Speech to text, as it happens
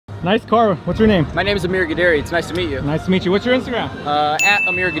Nice car. What's your name? My name is Amir Gadiri. It's nice to meet you. Nice to meet you. What's your Instagram? At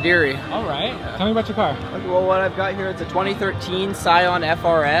Amir Gadiri. All right. Tell me about your car. Okay, well, what I've got here, it's a 2013 Scion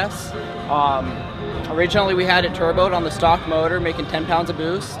FRS. Originally, we had it turboed on the stock motor, making 10 pounds of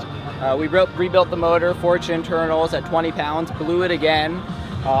boost. We rebuilt the motor, forged internals at 20 pounds, blew it again,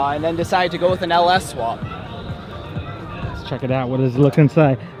 and then decided to go with an LS swap. Let's check it out. What does it look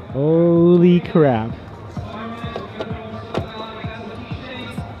inside? Holy crap.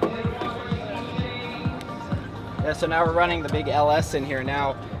 Yeah, so now we're running the big LS in here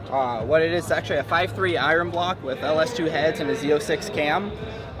now. What it is actually a 5.3 iron block with LS2 heads and a Z06 cam.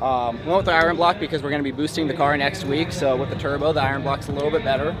 We went with the iron block because we're going to be boosting the car next week, so with the turbo, the iron block's a little bit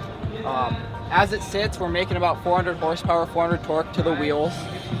better. As it sits, we're making about 400 horsepower, 400 torque to the wheels.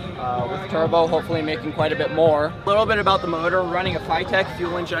 With turbo, hopefully making quite a bit more. A little bit about the motor, we're running a Phytech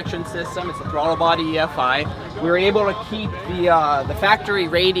fuel injection system. It's a throttle body EFI. We were able to keep the factory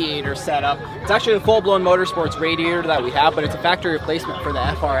radiator set up. It's actually a full-blown Motorsports radiator that we have, but it's a factory replacement for the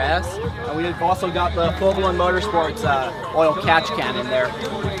FRS. And we've also got the full-blown Motorsports oil catch can in there.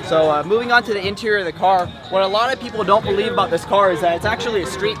 So moving on to the interior of the car, what a lot of people don't believe about this car is that it's actually a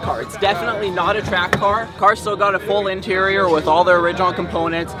street car. It's definitely not a track car. The car's still got a full interior with all the original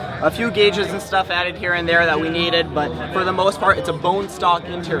components, a few gauges and stuff added here and there that we needed, but for the most part, it's a bone stock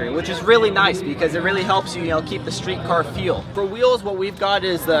interior, which is really nice because it really helps you, keep the street car feel. For wheels, what we've got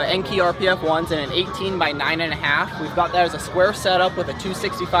is the Enkei RPF ones in an 18 by 9.5. We've got that as a square setup with a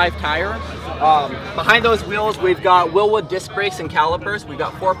 265 tire. Behind those wheels, we've got Wilwood disc brakes and calipers. We've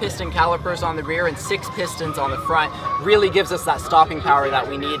got 4-piston calipers on the rear and 6 pistons on the front. Really gives us that stopping power that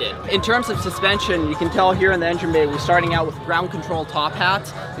we needed. In terms of suspension, you can tell here in the engine bay, we're starting out with ground control top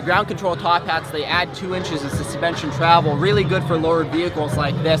hats. The ground control top hats, they add 2 inches of suspension travel. Really good for lower vehicles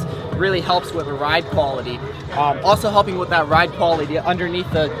like this. Really helps with the ride quality. Also helping with that ride quality,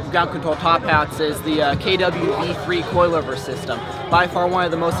 underneath the ground control top hats is the KW V3 coilover system. By far one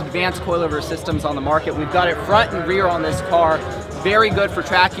of the most advanced coilover systems on the market. We've got it front and rear on this car. Very good for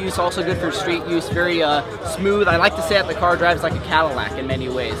track use, also good for street use, very smooth. I like to say that the car drives like a Cadillac in many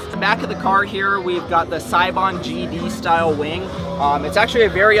ways. The back of the car here, we've got the Cybon GD style wing. It's actually a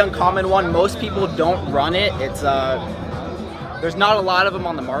very uncommon one. Most people don't run it. It's there's not a lot of them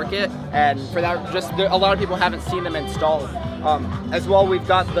on the market, and for that, a lot of people haven't seen them installed. As well, we've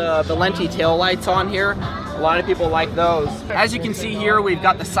got the Lenti tail lights on here. A lot of people like those. As you can see here, we've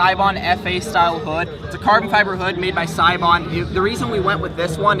got the Cybon FA style hood. It's a carbon fiber hood made by Cybon. The reason we went with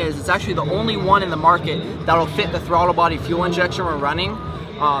this one is it's actually the only one in the market that'll fit the throttle body fuel injection we're running.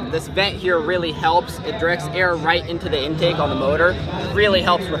 This vent here really helps. It directs air right into the intake on the motor. It really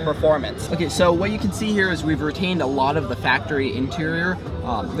helps with performance. Okay, so what you can see here is we've retained a lot of the factory interior.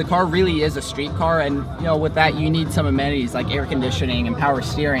 The car really is a street car, and with that you need some amenities like air conditioning and power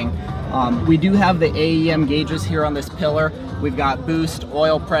steering. We do have the AEM gauges here on this pillar. We've got boost,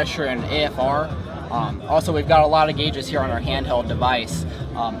 oil pressure, and AFR. Also, we've got a lot of gauges here on our handheld device.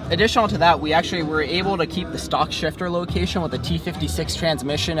 Additional to that, we actually were able to keep the stock shifter location with a T56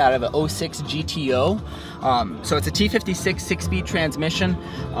 transmission out of an 06 GTO. So it's a T56 6-speed transmission.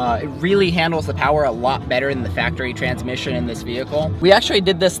 It really handles the power a lot better than the factory transmission in this vehicle. We actually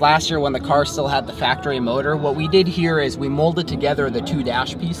did this last year when the car still had the factory motor. What we did here is we molded together the 2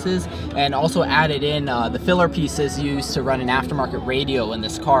 dash pieces and also added in the filler pieces used to run an aftermarket radio in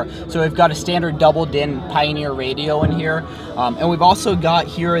this car. So we've got a standard double DIN Pioneer radio in here, and we've also got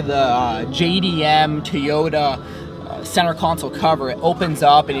here the JDM Toyota center console cover. It opens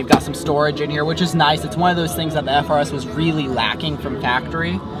up and you've got some storage in here, which is nice. It's one of those things that the FRS was really lacking from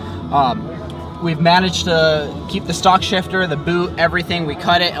factory. We've managed to keep the stock shifter, the boot, everything. We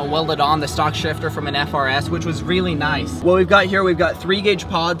cut it and welded on the stock shifter from an FRS, which was really nice. What we've got here, we've got 3-gauge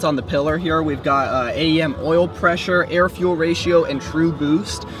pods on the pillar here. We've got AEM oil pressure, air fuel ratio, and true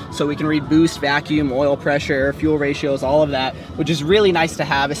boost. So we can read boost, vacuum, oil pressure, air fuel ratios, all of that, which is really nice to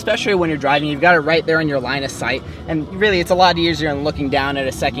have, especially when you're driving. You've got it right there in your line of sight. And really, it's a lot easier than looking down at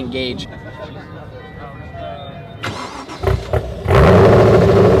a 2nd gauge.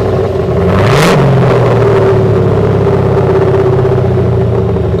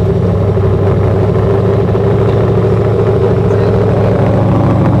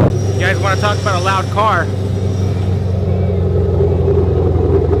 Talk about a loud car.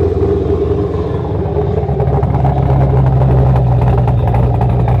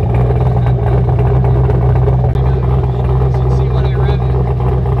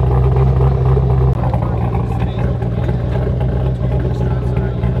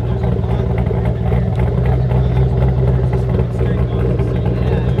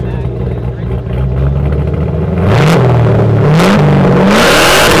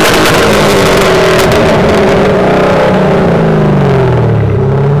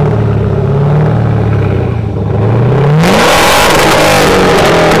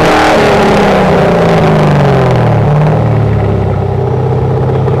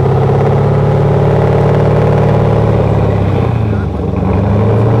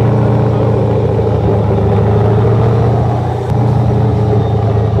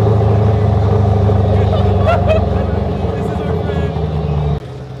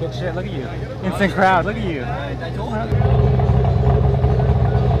 Oh shit, look at you. Instant crowd, look at you.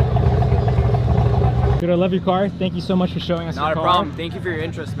 Dude, I love your car. Thank you so much for showing us your car. Not a problem. Thank you for your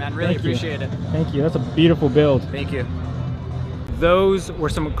interest, man. Really appreciate it. Thank you. That's a beautiful build. Thank you. Those were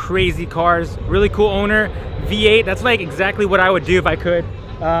some crazy cars. Really cool owner. V8. That's like exactly what I would do if I could.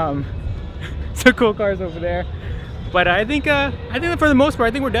 Some cool cars over there. But I think that for the most part,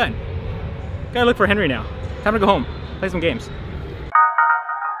 I think we're done. Gotta look for Henry now. Time to go home. Play some games.